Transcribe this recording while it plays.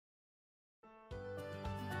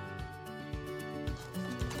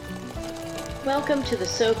Welcome to the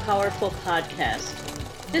So Powerful podcast.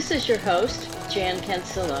 This is your host, Jan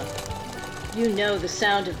Cancilla. You know the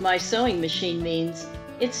sound of my sewing machine means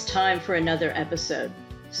it's time for another episode.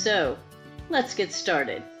 So let's get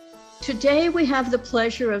started. Today we have the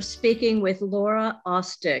pleasure of speaking with Laura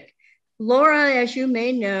Ostick. Laura, as you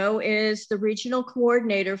may know, is the regional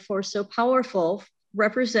coordinator for So Powerful,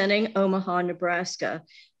 representing Omaha, Nebraska.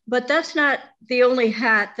 But that's not the only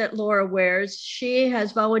hat that Laura wears. She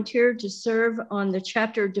has volunteered to serve on the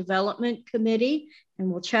chapter development committee,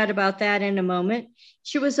 and we'll chat about that in a moment.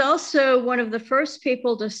 She was also one of the first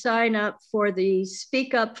people to sign up for the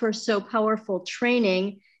Speak Up for So Powerful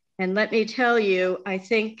training. And let me tell you, I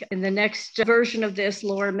think in the next version of this,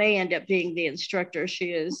 Laura may end up being the instructor.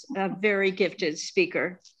 She is a very gifted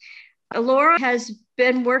speaker. Laura has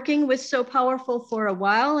been working with So Powerful for a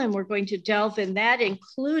while, and we're going to delve in that,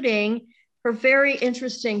 including her very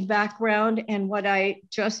interesting background and what I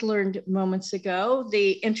just learned moments ago,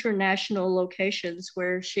 the international locations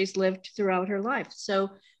where she's lived throughout her life. So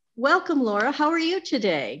welcome, Laura. How are you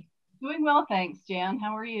today? Doing well, thanks, Jan.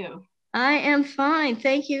 How are you? I am fine.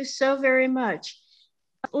 Thank you so very much.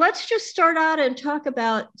 Let's just start out and talk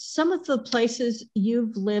about some of the places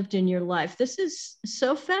you've lived in your life. This is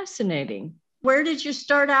so fascinating. Where did you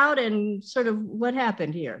start out and sort of what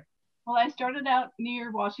happened here? Well, I started out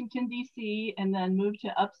near Washington, D.C., and then moved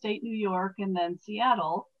to upstate New York and then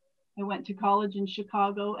Seattle. I went to college in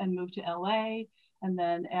Chicago and moved to L.A., and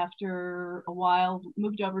then after a while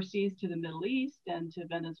moved overseas to the Middle East and to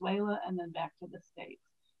Venezuela and then back to the States.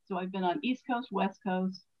 So I've been on East Coast, West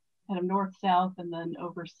Coast, kind of north, south, and then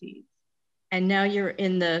overseas. And now you're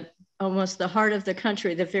in almost the heart of the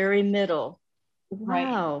country, the very middle.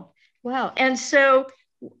 Wow. Right. Wow. And so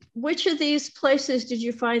which of these places did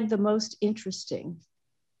you find the most interesting?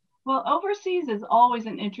 Well, overseas is always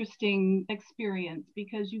an interesting experience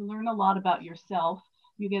because you learn a lot about yourself.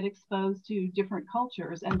 You get exposed to different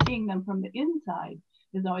cultures, and seeing them from the inside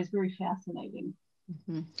is always very fascinating.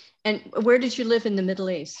 Mm-hmm. And where did you live in the Middle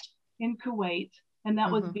East? In Kuwait. And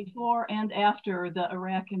that was before and after the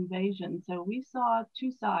Iraq invasion. So we saw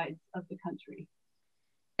two sides of the country.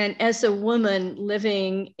 And as a woman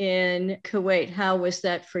living in Kuwait, how was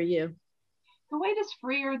that for you? Kuwait is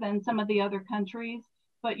freer than some of the other countries,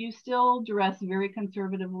 but you still dress very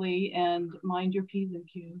conservatively and mind your P's and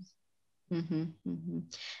Q's. Mm-hmm, mm-hmm.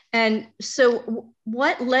 And so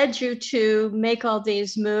what led you to make all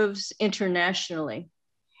these moves internationally?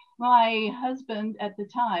 My husband at the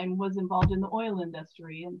time was involved in the oil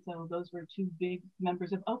industry, and so those were two big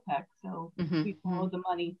members of OPEC. So we followed the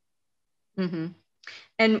money. Mm-hmm.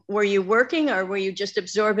 And were you working or were you just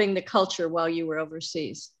absorbing the culture while you were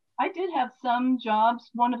overseas? I did have some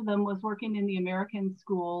jobs. One of them was working in the American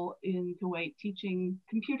school in Kuwait, teaching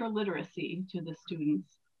computer literacy to the students,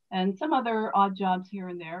 and some other odd jobs here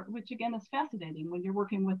and there, which again is fascinating when you're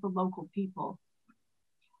working with the local people.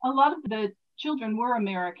 A lot of the children were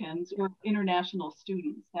Americans or international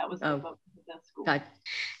students. That was the focus of that school. God.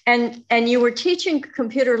 And you were teaching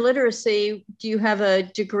computer literacy. Do you have a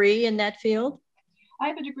degree in that field? I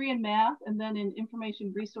have a degree in math and then in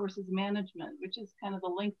information resources management, which is kind of the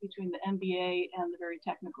link between the MBA and the very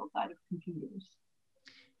technical side of computers.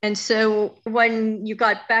 And so when you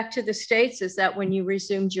got back to the States, is that when you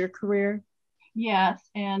resumed your career? Yes,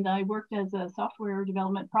 and I worked as a software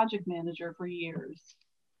development project manager for years.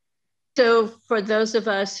 So for those of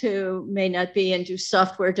us who may not be into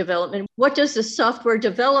software development, what does a software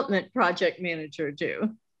development project manager do?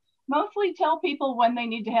 Mostly tell people when they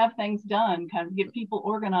need to have things done, kind of get people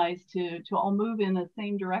organized to all move in the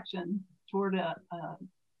same direction toward a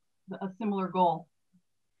similar goal.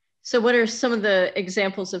 So what are some of the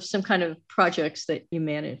examples of some kind of projects that you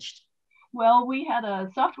managed? Well, we had a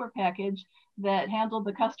software package that handled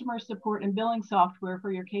the customer support and billing software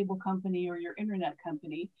for your cable company or your internet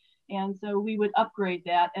company. And so we would upgrade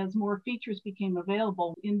that as more features became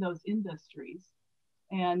available in those industries.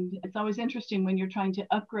 And it's always interesting when you're trying to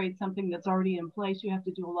upgrade something that's already in place, you have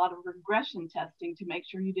to do a lot of regression testing to make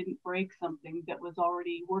sure you didn't break something that was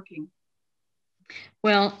already working.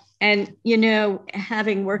 Well, and you know,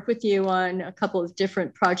 having worked with you on a couple of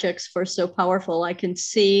different projects for So Powerful, I can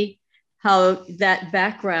see how that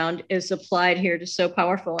background is applied here to So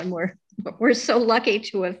Powerful, and we're so lucky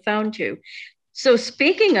to have found you. So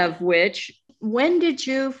speaking of which, when did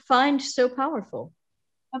you find So Powerful?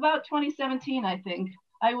 About 2017, I think.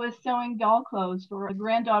 I was sewing doll clothes for a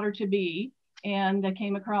granddaughter-to-be, and I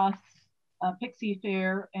came across Pixie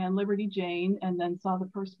Fair and Liberty Jane, and then saw the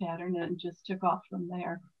purse pattern and just took off from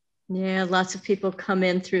there. Yeah, lots of people come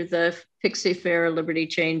in through the Pixie Fair or Liberty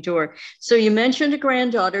Jane door. So you mentioned a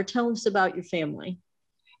granddaughter. Tell us about your family.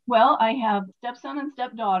 Well, I have stepson and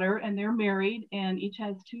stepdaughter, and they're married, and each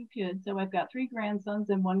has 2 kids. So I've got 3 grandsons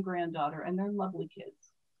and 1 granddaughter, and they're lovely kids.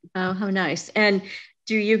 Oh, how nice. And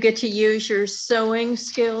do you get to use your sewing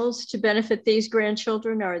skills to benefit these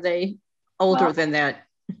grandchildren? Or are they older than that?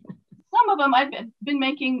 Some of them I've been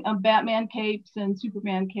making Batman capes and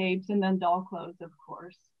Superman capes, and then doll clothes, of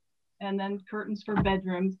course, and then curtains for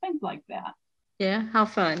bedrooms, things like that. Yeah, how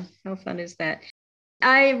fun. How fun is that?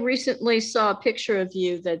 I recently saw a picture of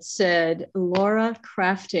you that said Laura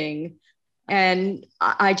Crafting, and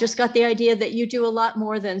I just got the idea that you do a lot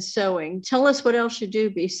more than sewing. Tell us what else you do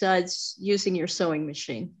besides using your sewing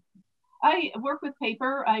machine. I work with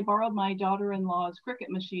paper. I borrowed my daughter-in-law's Cricut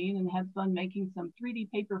machine and had fun making some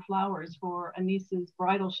 3D paper flowers for a niece's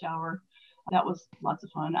bridal shower. That was lots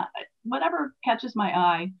of fun. Whatever catches my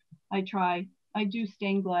eye, I try. I do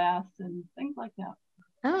stained glass and things like that.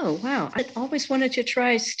 Oh, wow. I always wanted to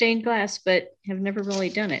try stained glass, but have never really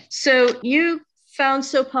done it. So you found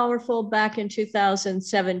Sew Powerful back in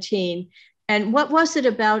 2017. And what was it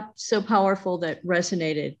about Sew Powerful that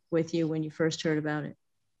resonated with you when you first heard about it?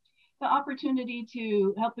 The opportunity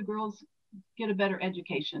to help the girls get a better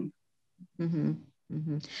education. Mm-hmm.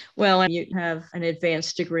 Mm-hmm. Well, you have an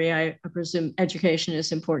advanced degree. I presume education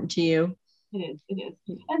is important to you. It is.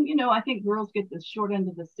 And, I think girls get the short end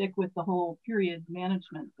of the stick with the whole period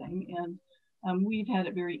management thing. And we've had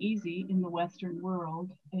it very easy in the Western world.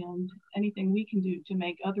 And anything we can do to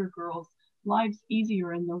make other girls' lives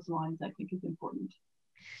easier in those lines, I think is important.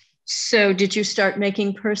 So did you start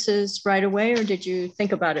making purses right away, or did you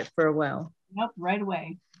think about it for a while? Nope, right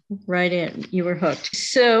away. Right in, you were hooked.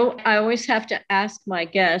 So I always have to ask my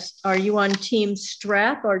guests, are you on team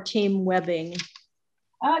strap or team webbing?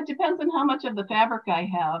 It depends on how much of the fabric I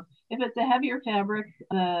have. If it's a heavier fabric,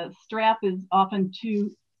 the strap is often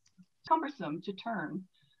too cumbersome to turn.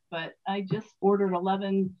 But I just ordered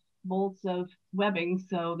 11 bolts of webbing,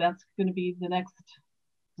 so that's going to be the next.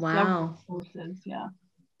 Wow. Purses, yeah.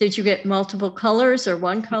 Did you get multiple colors or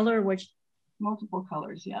one color? Which? Multiple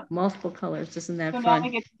colors, yeah. Multiple colors. Isn't that fun? So now I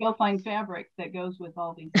get to go find fabric that goes with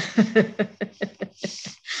all these.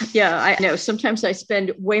 Yeah, I know. Sometimes I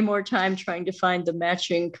spend way more time trying to find the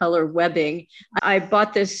matching color webbing. I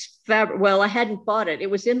bought this fabric. Well, I hadn't bought it. It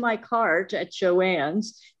was in my cart at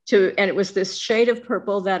Joann's, and it was this shade of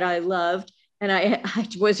purple that I loved. And I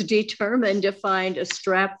was determined to find a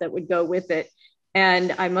strap that would go with it.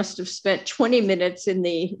 And I must have spent 20 minutes in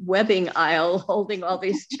the webbing aisle holding all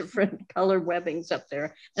these different color webbings up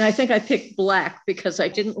there. And I think I picked black because I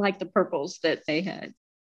didn't like the purples that they had.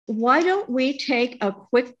 Why don't we take a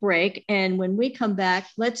quick break? And when we come back,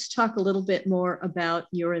 let's talk a little bit more about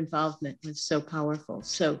your involvement with Sew Powerful.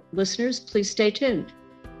 So listeners, please stay tuned.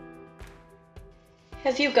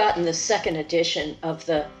 Have you gotten the second edition of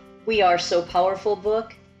the We Are Sew Powerful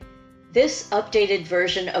book? This updated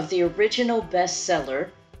version of the original bestseller,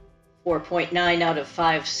 4.9 out of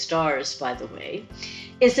 5 stars, by the way,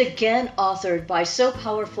 is again authored by Sew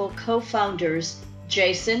Powerful co-founders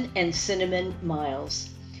Jason and Cinnamon Miles.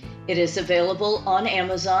 It is available on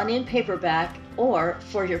Amazon in paperback or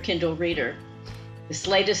for your Kindle reader. This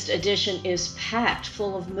latest edition is packed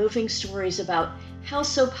full of moving stories about how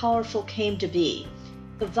Sew Powerful came to be,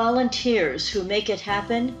 the volunteers who make it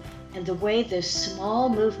happen, and the way this small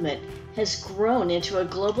movement has grown into a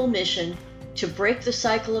global mission to break the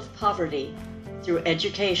cycle of poverty through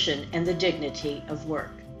education and the dignity of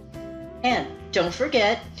work. And don't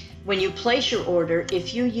forget, when you place your order,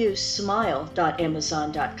 if you use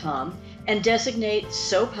smile.amazon.com and designate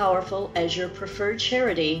Sew Powerful as your preferred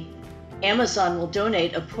charity, Amazon will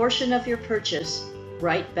donate a portion of your purchase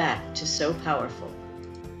right back to Sew Powerful.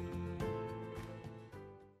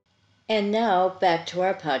 And now back to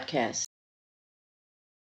our podcast.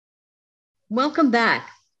 Welcome back.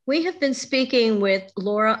 We have been speaking with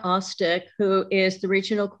Laura Ostick, who is the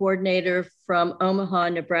regional coordinator from Omaha,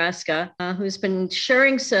 Nebraska, who's been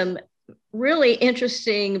sharing some really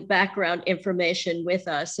interesting background information with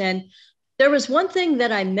us. And there was one thing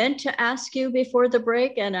that I meant to ask you before the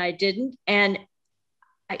break, and I didn't. And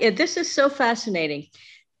this is so fascinating.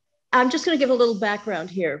 I'm just going to give a little background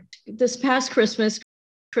here. This past Christmas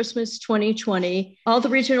 2020, all the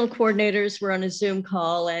regional coordinators were on a Zoom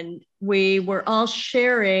call, and we were all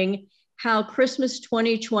sharing how Christmas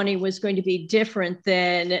 2020 was going to be different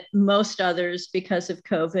than most others because of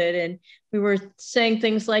COVID. And we were saying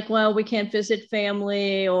things like, well, we can't visit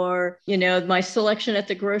family, or, my selection at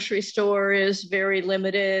the grocery store is very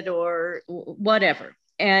limited, or whatever.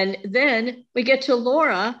 And then we get to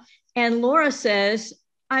Laura, and Laura says,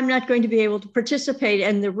 I'm not going to be able to participate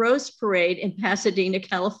in the Rose Parade in Pasadena,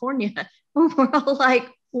 California. We're all like,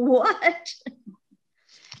 what?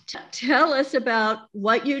 Tell us about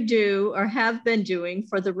what you do or have been doing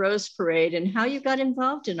for the Rose Parade and how you got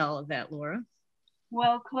involved in all of that, Laura.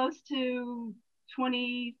 Well, close to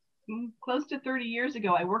 30 years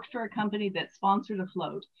ago, I worked for a company that sponsored a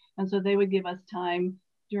float. And so they would give us time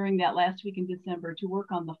during that last week in December to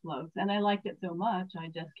work on the floats. And I liked it so much, I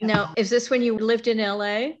just kept Now, is this when you lived in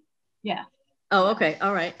LA? Yeah. Oh, okay.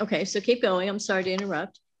 All right. Okay. So keep going. I'm sorry to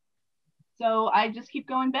interrupt. So I just keep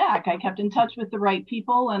going back. I kept in touch with the right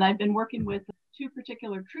people, and I've been working with two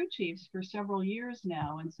particular crew chiefs for several years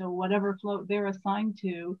now. And so whatever float they're assigned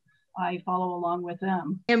to, I follow along with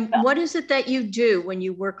them. And what is it that you do when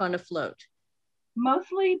you work on a float?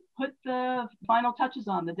 Mostly put the final touches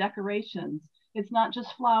on the decorations. It's not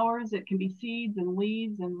just flowers, it can be seeds and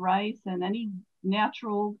leaves and rice and any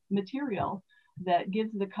natural material that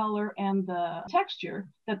gives the color and the texture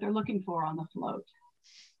that they're looking for on the float.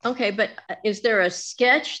 Okay, but is there a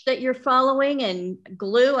sketch that you're following and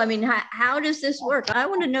glue? I mean, how does this work? I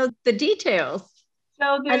want to know the details.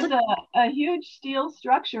 So there's a huge steel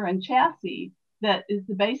structure and chassis that is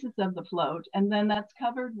the basis of the float. And then that's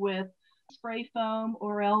covered with spray foam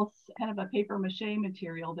or else kind of a paper mache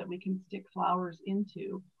material that we can stick flowers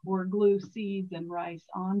into or glue seeds and rice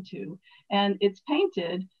onto. And it's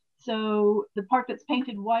painted. So the part that's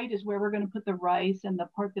painted white is where we're going to put the rice, and the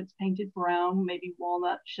part that's painted brown, maybe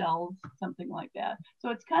walnut shells, something like that.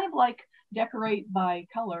 So it's kind of like decorate by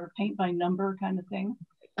color, paint by number kind of thing.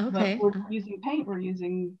 Okay. But we're using paint, we're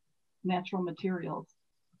using natural materials.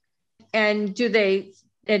 And do they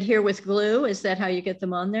adhere with glue? Is that how you get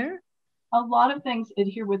them on there? A lot of things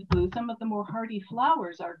adhere with glue. Some of the more hardy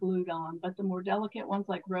flowers are glued on, but the more delicate ones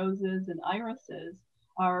like roses and irises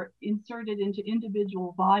are inserted into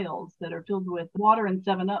individual vials that are filled with water and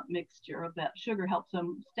 7-Up mixture. Of that sugar helps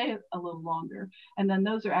them stay a little longer. And then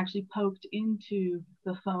those are actually poked into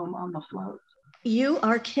the foam on the float. You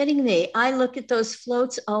are kidding me. I look at those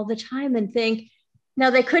floats all the time and think, now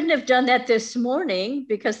they couldn't have done that this morning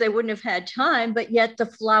because they wouldn't have had time, but yet the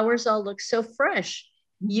flowers all look so fresh.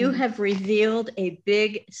 You have revealed a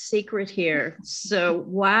big secret here. So,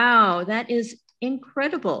 wow, that is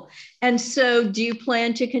incredible. And so do you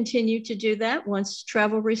plan to continue to do that once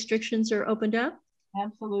travel restrictions are opened up?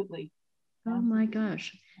 Absolutely. Oh my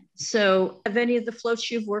gosh. So have any of the floats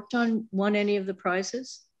you've worked on won any of the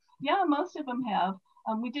prizes? Yeah, most of them have.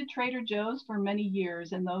 We did Trader Joe's for many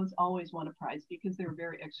years, and those always won a prize because they're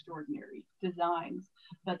very extraordinary designs.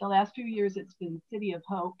 But the last few years, it's been City of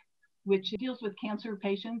Hope, which deals with cancer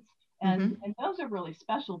patients. And those are really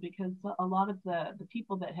special because a lot of the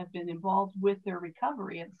people that have been involved with their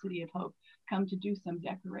recovery at City of Hope come to do some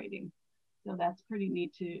decorating. So that's pretty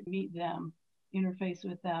neat to meet them, interface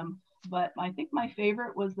with them. But I think my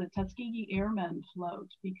favorite was the Tuskegee Airmen float,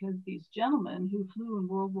 because these gentlemen who flew in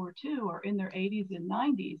World War II are in their 80s and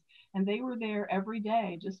 90s, and they were there every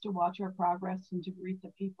day just to watch our progress and to greet the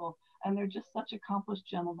people. And they're just such accomplished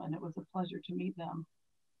gentlemen. It was a pleasure to meet them.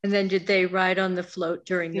 And then did they ride on the float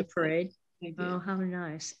during the parade? They did. Oh, how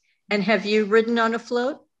nice. And have you ridden on a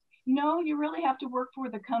float? No, you really have to work for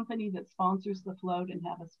the company that sponsors the float and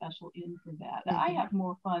have a special in for that. I have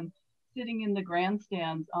more fun sitting in the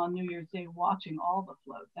grandstands on New Year's Day watching all the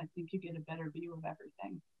floats. I think you get a better view of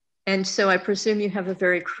everything. And so I presume you have a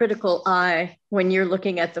very critical eye when you're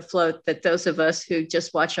looking at the float that those of us who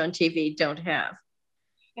just watch on TV don't have.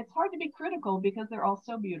 It's hard to be critical because they're all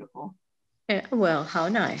so beautiful. Yeah, well, how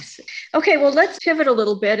nice. Okay, well, let's pivot a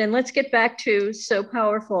little bit and let's get back to So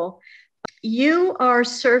Powerful. You are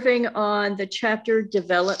serving on the Chapter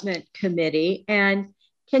Development Committee, and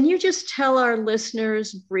can you just tell our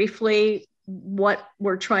listeners briefly what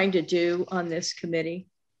we're trying to do on this committee?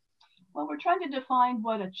 Well, we're trying to define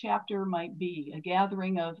what a chapter might be, a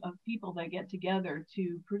gathering of people that get together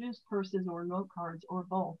to produce purses or note cards or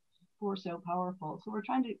both for So Powerful. So we're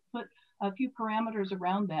trying to put a few parameters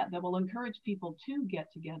around that will encourage people to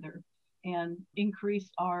get together and increase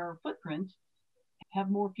our footprint, have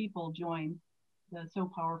more people join the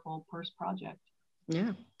So Powerful Purse Project.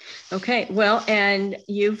 Yeah. Okay. Well, and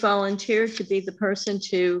you volunteered to be the person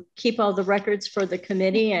to keep all the records for the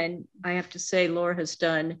committee. And I have to say, Laura has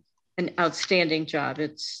done an outstanding job.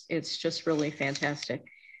 It's just really fantastic.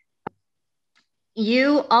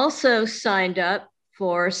 You also signed up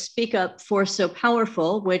for Speak Up for So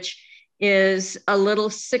Powerful, which is a little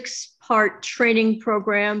 6-part training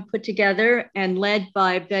program put together and led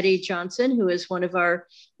by Betty Johnson, who is one of our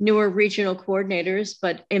newer regional coordinators.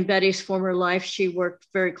 But in Betty's former life, she worked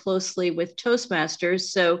very closely with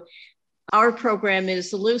Toastmasters. So our program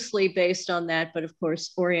is loosely based on that, but of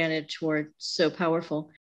course, oriented toward So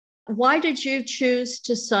Powerful. Why did you choose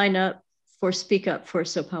to sign up for Speak Up for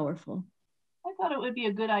So Powerful? I thought it would be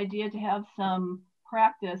a good idea to have some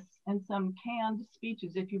practice and some canned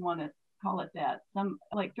speeches, if you want to call it that, some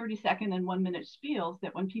like 30-second and 1-minute spiels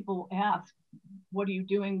that when people ask, what are you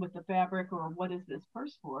doing with the fabric, or what is this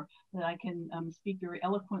purse for, that I can speak very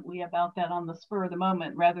eloquently about that on the spur of the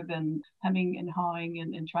moment, rather than hemming and hawing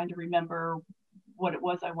and trying to remember what it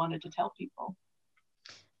was I wanted to tell people.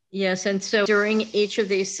 Yes, and so during each of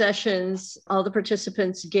these sessions, all the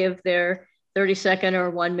participants give their 30-second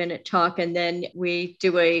or 1-minute talk, and then we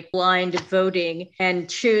do a blind voting and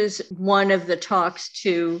choose one of the talks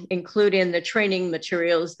to include in the training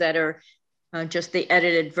materials that are just the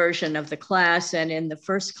edited version of the class. And in the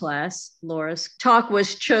first class, Laura's talk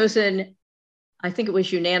was chosen. I think it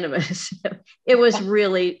was unanimous. It was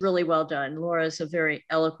really, really well done. Laura's a very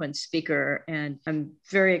eloquent speaker, and I'm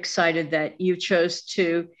very excited that you chose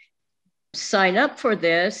to sign up for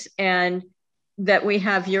this and that we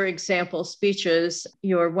have your example speeches.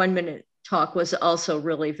 Your 1-minute talk was also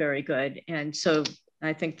really very good. And so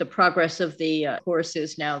I think the progress of the course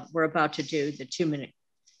is now we're about to do the 2-minute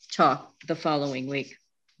talk the following week.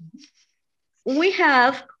 We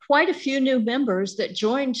have quite a few new members that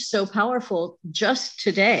joined So Powerful just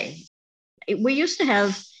today. We used to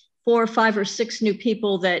have 4 or 5 or 6 new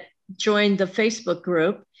people that joined the Facebook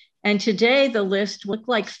group. And today the list looked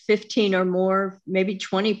like 15 or more, maybe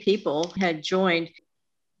 20 people had joined.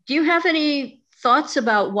 Do you have any thoughts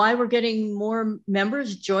about why we're getting more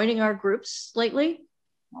members joining our groups lately?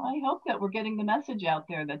 Well, I hope that we're getting the message out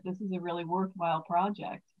there that this is a really worthwhile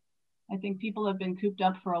project. I think people have been cooped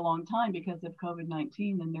up for a long time because of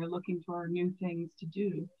COVID-19, and they're looking for new things to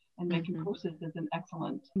do, and making courses is an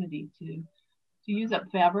excellent opportunity to use up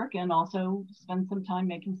fabric and also spend some time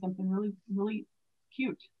making something really, really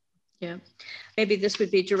cute. Yeah, maybe this would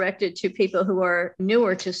be directed to people who are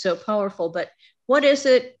newer to So Powerful, but what is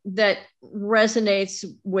it that resonates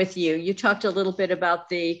with you? You talked a little bit about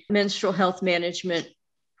the menstrual health management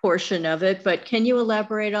portion of it, but can you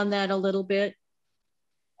elaborate on that a little bit?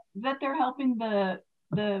 That they're helping the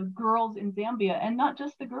girls in Zambia, and not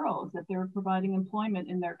just the girls, that they're providing employment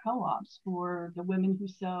in their co-ops for the women who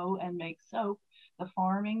sew and make soap, the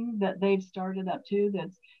farming that they've started up too.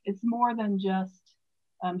 It's more than just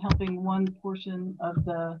helping one portion of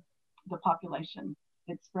the population.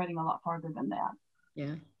 It's spreading a lot farther than that.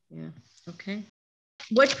 Yeah. Okay.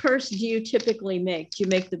 What purse do you typically make? Do you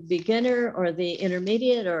make the beginner or the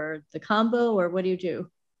intermediate or the combo, or what do you do?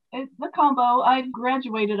 It's the combo. I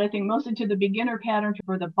graduated, I think, mostly to the beginner pattern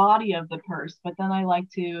for the body of the purse, but then I like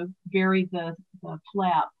to vary the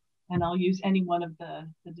flap, and I'll use any one of the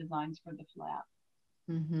designs for the flap.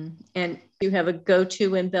 Mm-hmm. And do you have a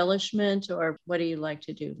go-to embellishment, or what do you like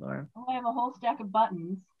to do, Laura? Well, I have a whole stack of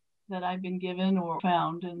buttons that I've been given or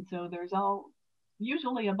found, and so there's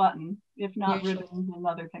usually a button, if not ribbons and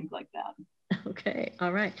other things like that. Okay,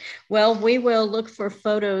 all right. Well, we will look for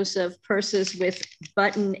photos of purses with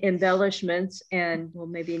button embellishments, and we'll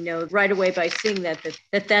maybe know right away by seeing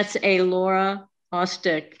that's a Laura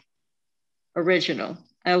Ostick original.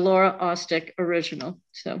 A Laura Ostick original.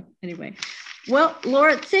 So anyway. Well,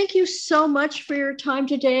 Laura, thank you so much for your time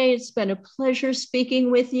today. It's been a pleasure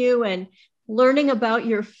speaking with you and learning about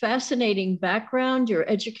your fascinating background, your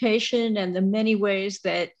education, and the many ways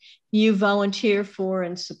that you volunteer for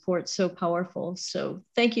and support So Powerful. So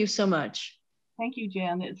thank you so much. Thank you,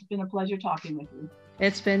 Jan. It's been a pleasure talking with you.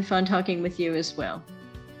 It's been fun talking with you as well.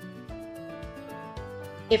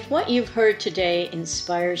 If what you've heard today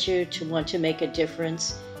inspires you to want to make a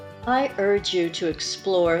difference, I urge you to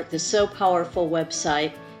explore the So Powerful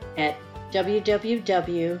website at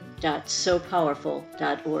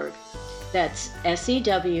www.sopowerful.org. That's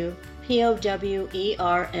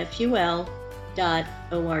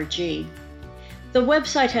SEWPOWERFUL.org. The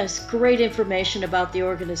website has great information about the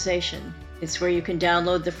organization. It's where you can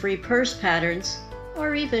download the free purse patterns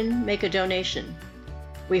or even make a donation.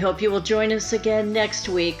 We hope you will join us again next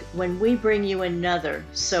week when we bring you another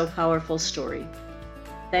So Powerful story.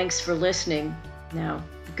 Thanks for listening. Now,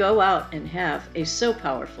 go out and have a So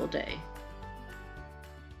Powerful day.